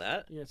didn't know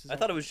that. Yeah, it's his I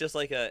thought it was just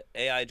like a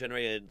AI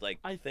generated like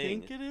I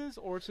thing. think it is,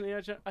 or it's an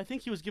AI. I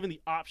think he was given the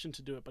option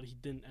to do it, but he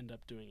didn't end up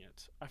doing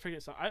it. I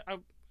forget. So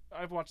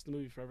I've watched the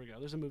movie forever ago.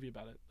 There's a movie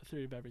about it, The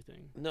Theory of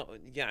Everything. No,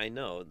 yeah, I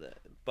know that,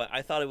 but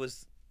I thought it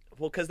was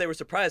because they were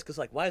surprised because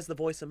like, why is the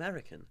voice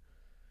American?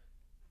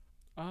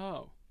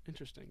 Oh,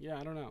 interesting. Yeah,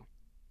 I don't know.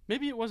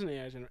 Maybe it wasn't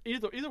AI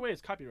generated. Either way,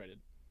 it's copyrighted.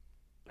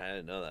 I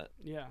didn't know that.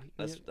 Yeah.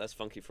 That's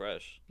funky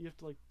fresh. You have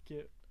to like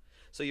get.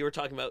 So you were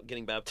talking about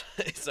getting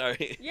baptized.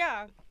 Sorry.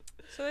 Yeah.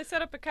 So they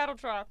set up a cattle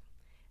trough,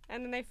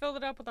 and then they filled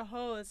it up with a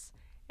hose.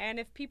 And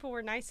if people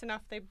were nice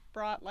enough, they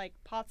brought like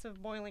pots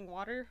of boiling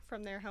water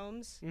from their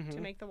homes to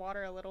make the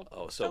water a little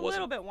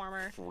bit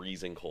warmer.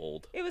 Freezing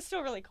cold. It was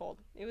still really cold.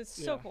 It was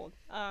so cold.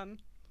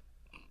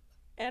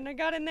 And I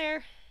got in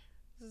there.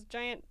 This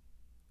giant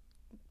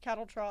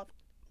cattle trough,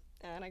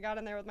 and I got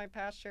in there with my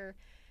pastor.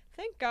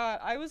 Thank God,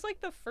 I was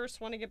like the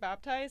first one to get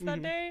baptized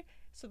that day,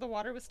 so the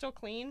water was still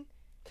clean.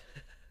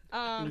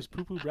 It was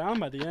poo-poo brown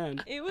by the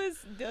end. It was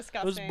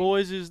disgusting.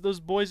 Those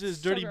boys'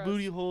 So dirty gross.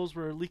 booty holes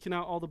were leaking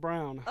out all the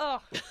brown. Oh,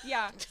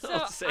 yeah.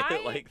 Don't say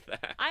it like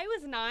that. I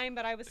was 9,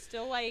 but I was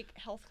still like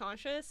health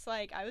conscious.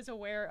 Like I was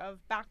aware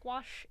of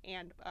backwash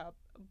and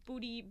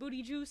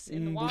booty juice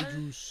in the water.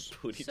 Booty juice.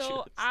 Booty So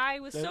juice. I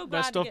was so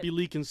glad That stuff to be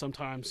leaking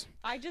sometimes.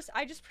 I just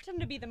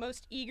pretended to be the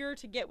most eager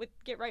to get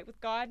right with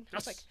God. I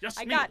was like, yes,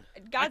 I me. God's I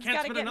got can't to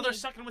spend get another me.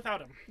 second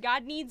without him.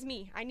 God needs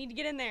me. I need to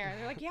get in there. And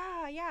they're like,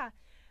 yeah.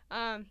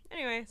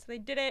 Anyway, so they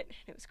did it.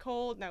 It was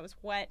cold and I was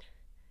wet.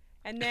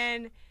 And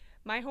then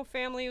my whole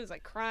family was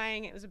like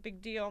crying. It was a big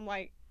deal. I'm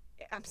like,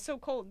 I'm so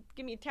cold.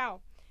 Give me a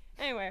towel.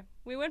 Anyway,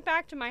 we went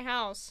back to my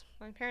house,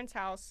 my parents'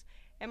 house,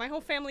 and my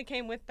whole family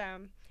came with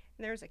them.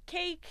 And there was a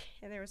cake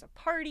and there was a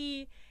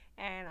party.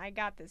 And I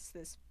got this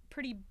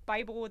pretty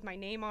Bible with my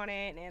name on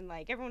it. And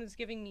like everyone was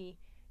giving me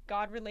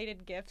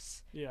God-related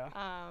gifts. Yeah.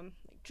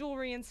 Like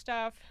jewelry and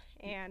stuff.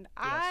 And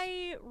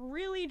I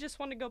really just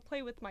wanted to go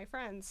play with my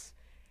friends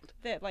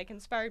that like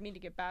inspired me to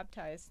get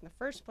baptized in the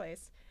first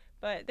place,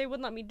 but they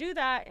wouldn't let me do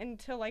that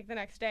until like the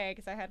next day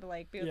because I had to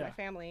like be with my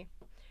family.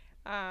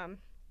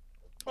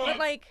 But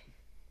like,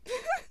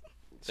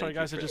 sorry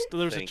guys, there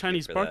was a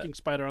Chinese barking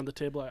spider on the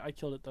table. I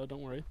killed it though.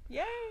 Don't worry.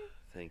 yay!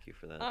 Thank you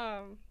for that.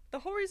 The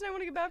whole reason I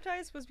wanted to get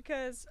baptized was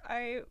because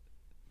I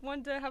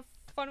wanted to have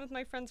fun with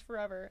my friends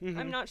forever.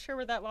 I'm not sure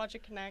where that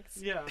logic connects.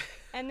 Yeah.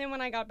 And then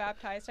when I got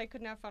baptized, I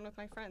couldn't have fun with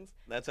my friends.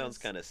 That sounds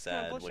kind of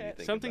sad when you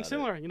think Something about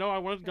similar. it. You know, I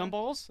wanted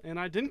gumballs and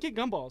I didn't get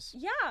gumballs.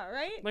 Yeah,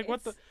 right? Like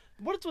what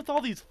is with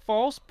all these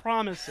false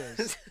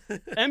promises?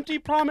 Empty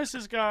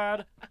promises,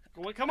 God.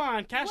 Well, come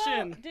on, cash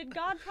in. Did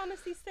God promise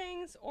these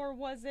things, or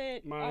was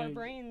it our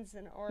brains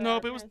or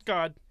Nope, our it was parents?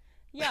 God.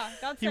 Yeah,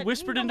 God He said,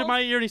 whispered into "Gumball."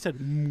 my ear and he said,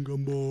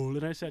 gumball.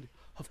 And I said,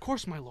 of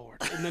course, my lord.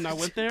 And then I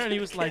went there and he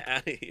was like, Get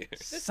out of here.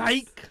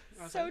 psych.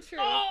 I was So like, true.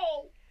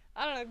 oh!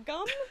 I don't know.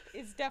 Gum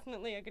is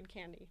definitely a good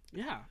candy.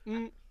 Yeah.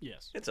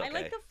 Yes. It's okay. I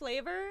like the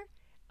flavor.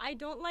 I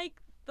don't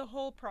like the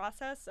whole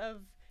process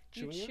of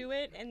you Chewing it? chew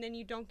it and then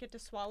you don't get to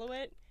swallow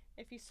it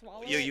if you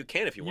swallow You it.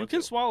 can if you You want can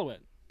to. swallow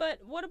it. But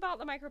what about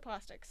the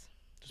microplastics?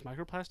 Just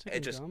microplastic It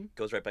in just gum?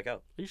 goes right back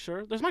out. Are you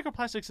sure? There's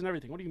microplastics in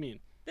everything. What do you mean?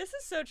 This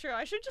is so true.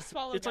 I should just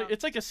swallow It's gum.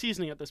 like a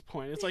seasoning at this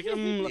point. It's like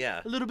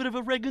Yeah. a little bit of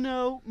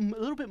oregano, a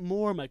little bit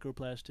more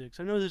microplastics.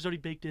 I know there's already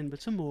baked in,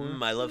 but some more.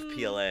 I love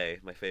PLA.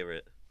 My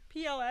favorite.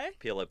 PLA?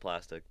 PLA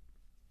plastic.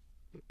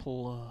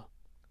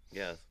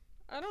 Yeah.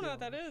 I don't know what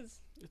that is.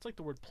 It's like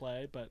the word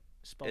play, but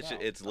spelled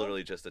out. It's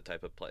literally just a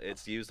type of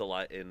It's used a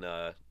lot in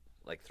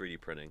like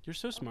 3D printing. You're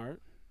so smart.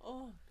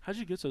 Oh. How'd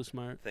you get so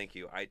smart? Thank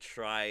you. I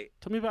try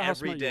Tell me about how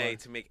every smart day you are.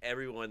 to make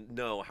everyone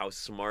know how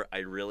smart I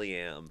really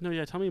am. No,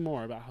 yeah, tell me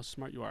more about how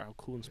smart you are, how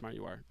cool and smart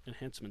you are, and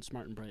handsome and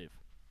smart and brave,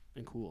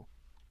 and cool.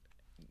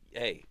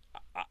 Hey,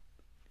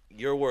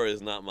 your word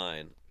is not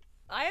mine.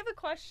 I have a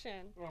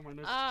question. Oh, my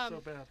nose is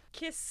so bad.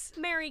 Kiss,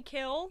 marry,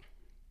 kill.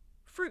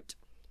 Fruit.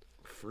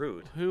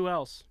 Fruit. Who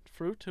else?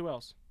 Fruit? Who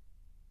else?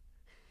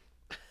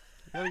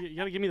 You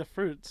gotta give me the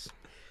fruits.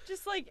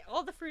 Just like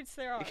all the fruits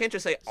there are. You can't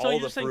just say So all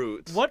you're the saying,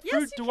 fruits. What Yes,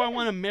 fruit you do I can.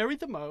 want to marry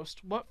the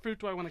most? What fruit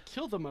do I want to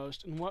kill the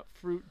most? And what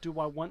fruit do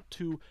I want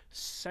to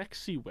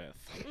sexy with?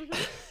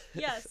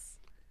 Yes.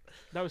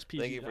 That was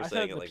PG. Thank you for I saying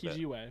said it the like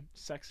PG way.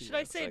 Sexy. Should I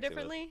with. say it Sexy with.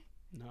 differently?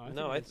 No, I No, think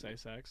I I'd say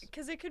sex.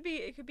 Because it could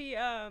be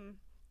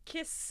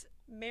kiss,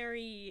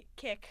 marry,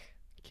 kick.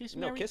 Kiss,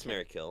 No, marry, kiss, kill.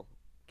 marry, kill.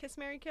 Kiss,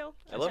 marry, kill.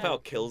 I love Okay. how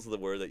kill's the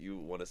word that you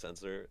want to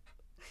censor.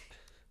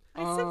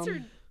 I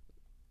censored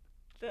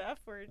the F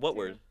word. What too.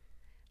 word?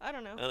 I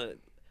don't know.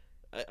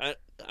 I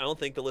don't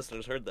think the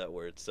listeners heard that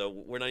word, so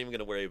we're not even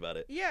gonna worry about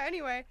it. Yeah.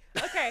 Anyway.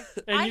 Okay.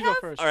 And I you have,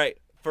 go first. All right,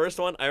 first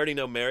one. I already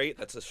know Mary.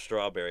 That's a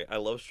strawberry. I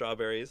love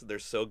strawberries. They're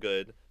so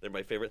good. They're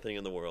my favorite thing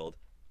in the world.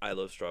 I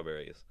love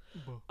strawberries.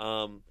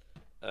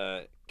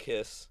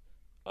 Kiss.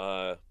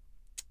 What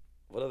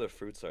other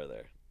fruits are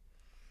there?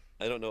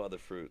 I don't know other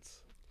fruits.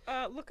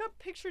 Look up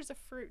pictures of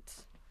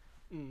fruits.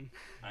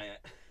 I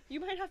You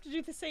might have to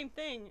do the same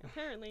thing.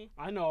 Apparently.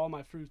 I know all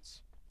my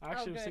fruits. I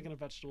actually was good. thinking of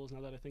vegetables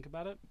now that I think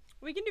about it.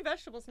 We can do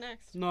vegetables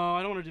next. No,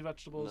 I don't want to do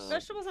vegetables. no,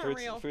 Vegetables aren't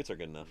fruits, real. Fruits are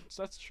good enough.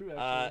 So that's true,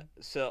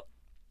 actually.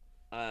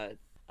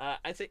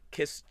 I'd say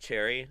kiss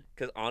cherry,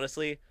 because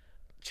honestly,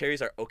 cherries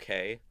are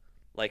okay.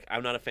 Like,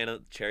 I'm not a fan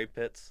of cherry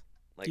pits.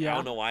 Like, I Yeah.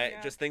 don't know why.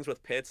 Yeah. Just things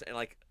with pits and,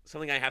 like,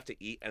 something I have to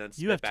eat and then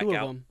spit You have back two of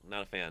out. them.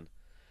 Not a fan.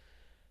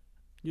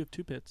 You have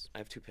 2 pits. I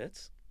have 2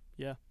 pits?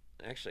 Yeah.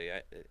 Actually,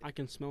 I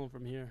can smell them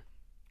from here.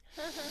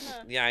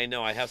 Yeah, I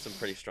know. I have some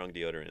pretty strong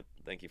deodorant.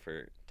 Thank you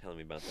for telling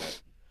me about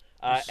that.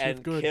 That's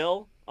And good.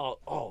 kill.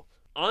 Oh,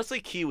 honestly,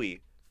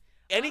 kiwi.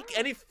 Any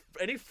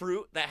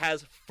fruit that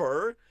has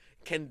fur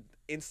can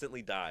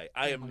instantly die.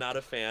 I am my not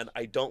a fan.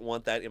 I don't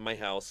want that in my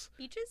house.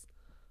 Peaches?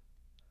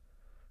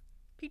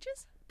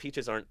 Peaches?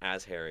 Peaches aren't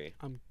as hairy,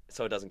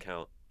 so it doesn't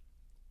count.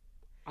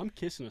 I'm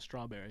kissing a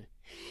strawberry.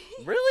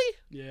 Really?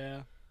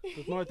 Yeah.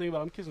 The more I think about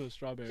it, I'm kissing a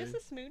strawberry. Just a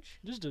smooch.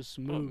 Just a I'm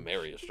smooth. gonna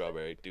marry a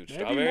strawberry, dude.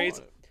 Maybe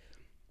Strawberries.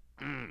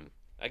 more.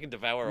 I can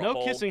devour a No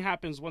whole. kissing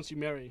happens once you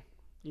marry.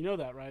 You know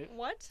that, right?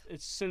 What?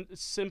 It's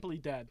simply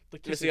dead. The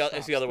It's kissing the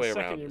stops other way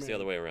second around. you're It's the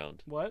other married. way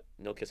around. What?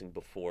 No kissing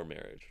before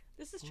marriage,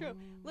 This is true.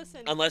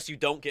 Listen, unless you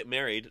don't get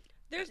married,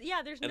 there's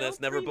and no that's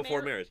never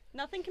before marriage.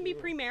 Nothing can be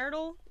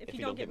premarital if you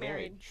don't get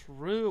married.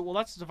 True. Well,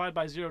 that's divide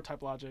by zero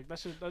type logic.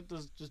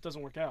 Just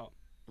doesn't work out.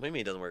 What do you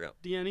mean it doesn't work out?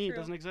 DNE True.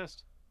 doesn't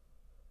exist.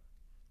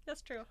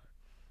 That's true.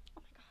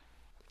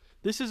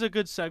 This is a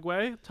good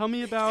segue. Tell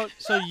me about.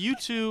 So you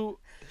two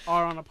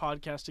are on a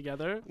podcast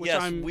together. Which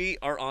Yes, we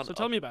are on. So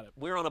tell me about it.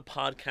 We're on a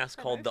podcast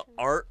called The Promotion.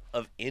 Art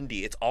of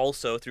Indie. It's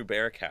also through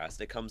Bearcast.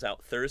 It comes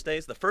out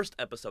Thursdays. The first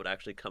episode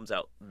actually comes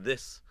out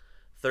this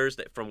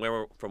Thursday. From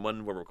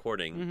when we're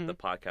recording, Mhm. the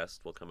podcast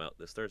will come out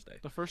this Thursday.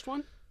 The first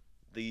one?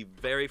 The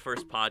very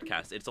first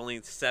podcast. It's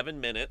only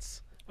 7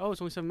 minutes. Oh,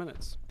 it's only 7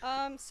 minutes.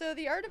 So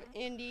the Art of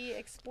Indie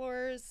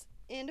explores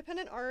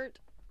independent art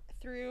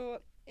through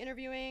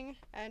interviewing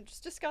and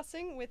just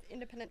discussing with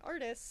independent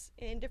artists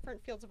in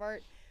different fields of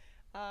art,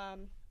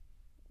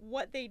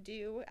 what they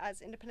do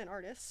as independent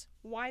artists,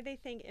 why they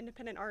think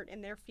independent art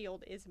in their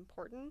field is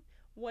important,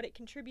 what it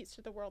contributes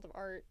to the world of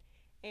art,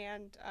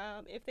 and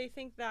if they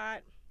think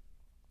that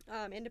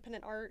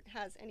independent art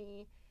has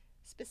any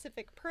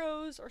specific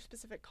pros or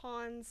specific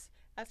cons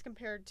as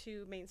compared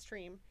to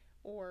mainstream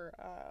or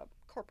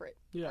corporate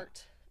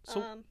art.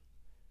 So-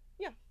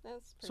 Yeah,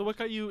 that's pretty So much what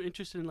got you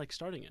interested in like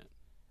starting it?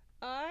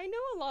 I know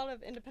a lot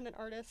of independent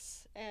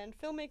artists and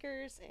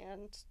filmmakers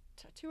and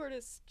tattoo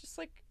artists, just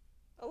like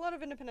a lot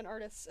of independent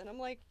artists, and I'm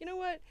like, you know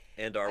what?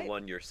 And are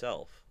one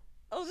yourself.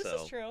 Oh, this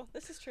So- is true.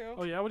 This is true.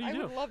 Oh yeah, what do you I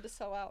do? would love to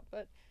sell out,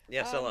 but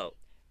Yeah, sell out.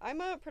 I'm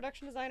a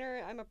production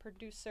designer. I'm a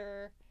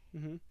producer.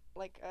 Mm-hmm.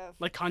 Like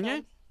Like Kanye?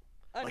 film-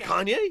 Like no.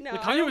 Kanye? No,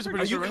 Like I'm Kanye was a Are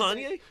producer, you right?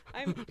 Kanye?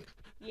 I'm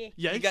yeah.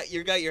 Yeah.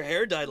 You got your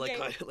hair dyed like Yay.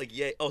 Kanye, like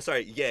yay. Oh,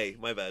 sorry, yay.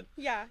 My bad.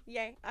 Yeah,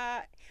 yay.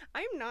 I'm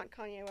not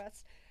Kanye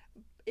West.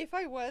 If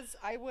I was,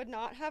 I would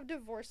not have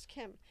divorced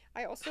Kim.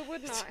 I also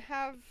would not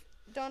have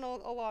done a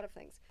lot of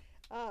things.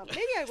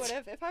 Maybe I would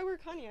have if I were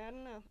Kanye. I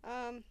don't know.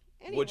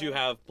 Anyway. Would you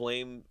have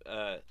blame?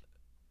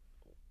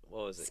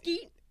 What was it?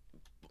 Skeet?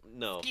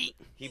 No.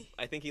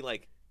 I think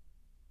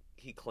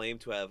he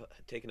claimed to have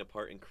taken a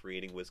part in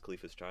creating Wiz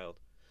Khalifa's child.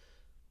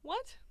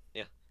 What?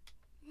 Yeah.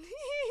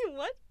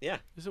 What?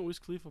 Isn't Wiz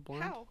Khalifa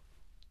blind? How?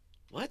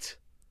 What?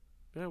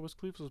 Yeah, Wiz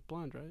Khalifa was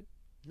blind, right?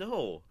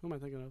 No. Who am I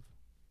thinking of?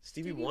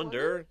 Stevie Stevie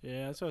Wonder.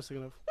 Yeah, that's what I was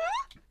thinking of.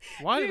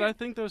 Why did Dude. I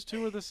think those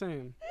two were the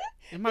same?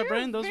 In my They're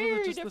brain, those were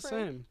very just the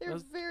different. same. They're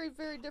Those- very,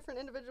 very different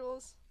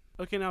individuals.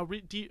 Okay, now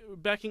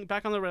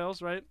back on the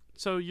rails, right?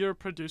 So you're a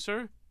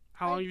producer.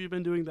 How long have you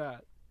been doing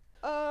that?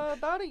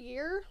 About a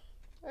year.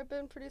 I've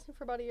been producing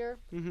for about a year.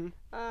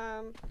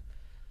 Mm-hmm.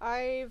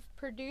 I've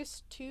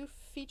produced 2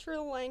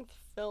 feature-length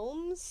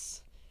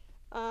films.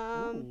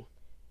 Ooh.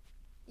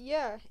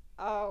 Yeah.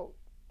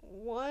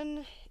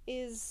 One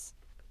is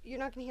you're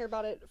not gonna hear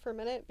about it for a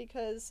minute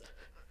because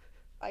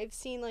I've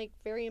seen like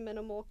very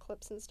minimal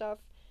clips and stuff.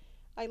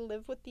 I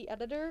live with the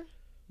editor,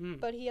 Mm.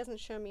 but he hasn't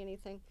shown me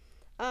anything.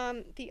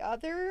 The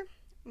other,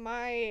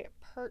 my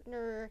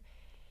partner,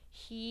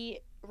 he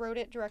wrote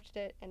it, directed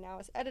it, and now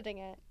is editing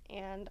it,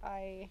 and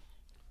I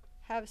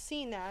have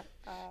seen that.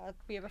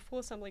 We have a full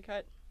assembly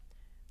cut.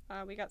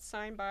 We got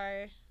signed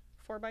by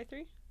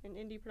 4x3, an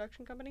indie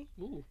production company.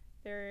 Ooh,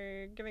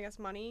 They're giving us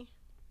money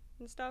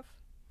and stuff.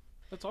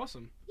 that's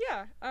awesome.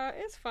 Yeah,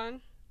 it's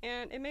fun,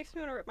 and it makes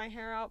me want to rip my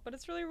hair out, but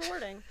it's really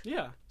rewarding.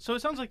 Yeah. So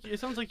it sounds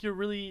like you're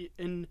really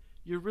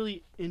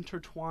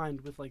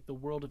intertwined with like the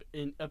world of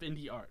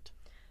indie art.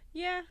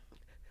 Yeah.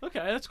 Okay,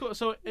 that's cool.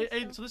 So, Yes,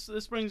 Aiden, so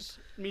this brings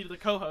me to the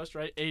co-host,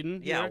 right? Aiden.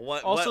 Yeah. here.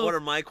 What Also, are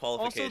my also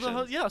qualifications? the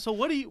host. Yeah. So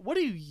what do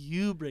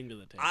you bring to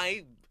the table?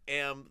 I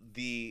am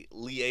the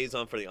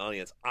liaison for the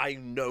audience. I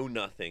know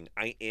nothing.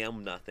 I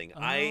am nothing.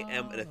 I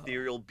am an Oh.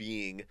 ethereal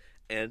being,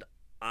 and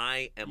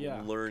I am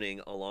Yeah. learning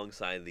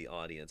alongside the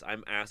audience.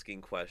 I'm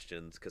asking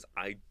questions because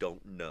I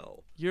don't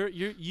know.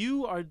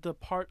 You are the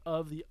part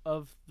of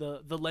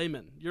the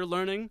layman. You're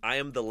learning I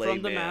am the from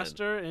layman. the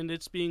master, and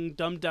it's being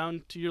dumbed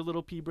down to your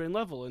little pea brain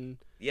level, and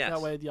Yes.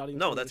 that way the audience.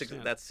 No, can that's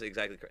understand. that's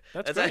exactly correct.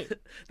 That's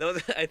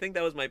great. I think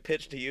that was my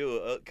pitch to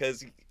you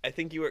because I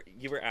think you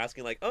were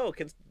asking like, oh,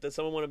 does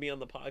someone want to be on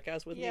the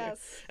podcast with me?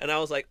 Yes. And I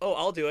was like, oh,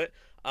 I'll do it.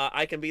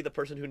 I can be the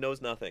person who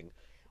knows nothing.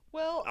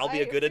 Well, I'll be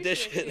I a good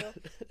appreciate addition.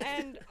 you.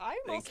 And I'm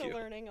Thank also you.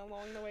 learning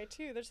along the way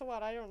too. There's a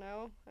lot I don't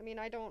know. I mean,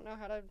 I don't know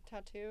how to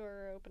tattoo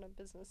or open a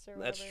business or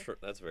That's whatever. true.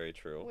 That's very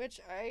true. Which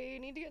I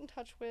need to get in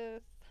touch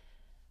with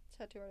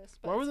tattoo artists.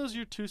 Why were those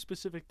your two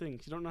specific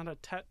things? You don't know how to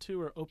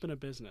tattoo or open a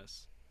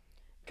business.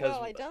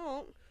 Well, I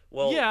don't.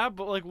 Well, yeah,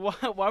 but like,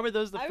 why were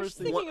those the I was first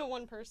things? thinking of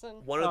one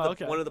person. one of the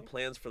okay. one of the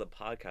plans for the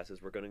podcast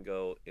is we're gonna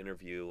go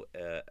interview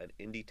an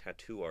indie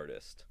tattoo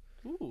artist.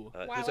 Ooh,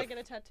 Why who's would I get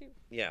a tattoo?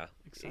 Yeah,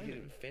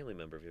 exciting. a family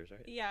member of yours,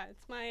 right? Yeah,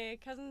 it's my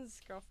cousin's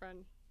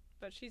girlfriend,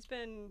 but she's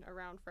been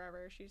around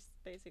forever. She's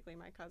basically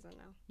my cousin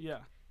now. Yeah.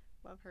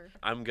 Love her.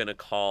 I'm gonna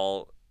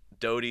call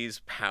Doty's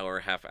Power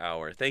Half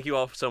Hour. Thank you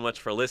all so much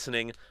for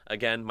listening.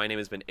 Again, my name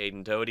has been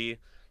Aiden Doty.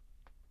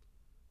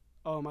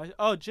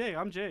 Oh, Jake.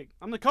 I'm Jake.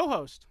 I'm the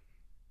co-host.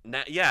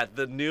 Yeah,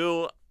 the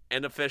new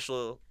and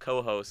official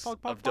co-host Pog,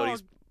 of pog,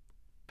 Doty's pog.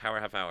 Power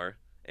Half Hour,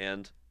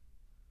 and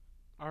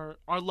Our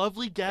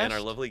lovely guest. our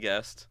lovely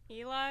guest.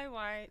 Eli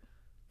White.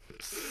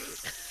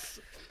 It's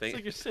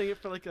like you're saying it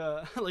for like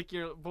like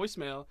your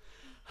voicemail.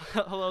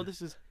 Hello,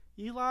 this is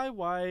Eli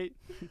White.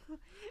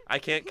 I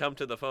can't come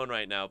to the phone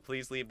right now.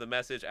 Please leave the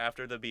message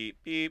after the beep.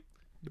 Beep.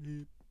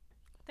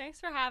 Thanks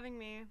for having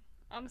me.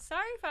 I'm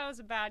sorry if I was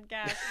a bad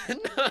guest.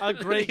 A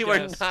great you were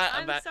guest. not a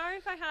I'm bad. sorry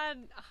if I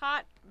had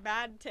hot,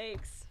 bad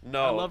takes.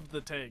 No, I loved the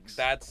takes.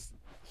 that's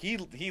he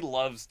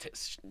loves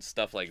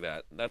stuff like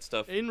that. That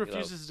stuff. Aiden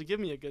refuses to give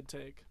me a good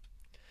take.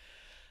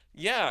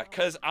 Yeah,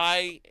 cause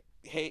I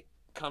hate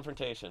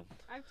confrontation.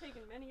 I've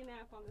taken many a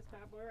nap on this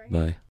bad boy right Bye. here.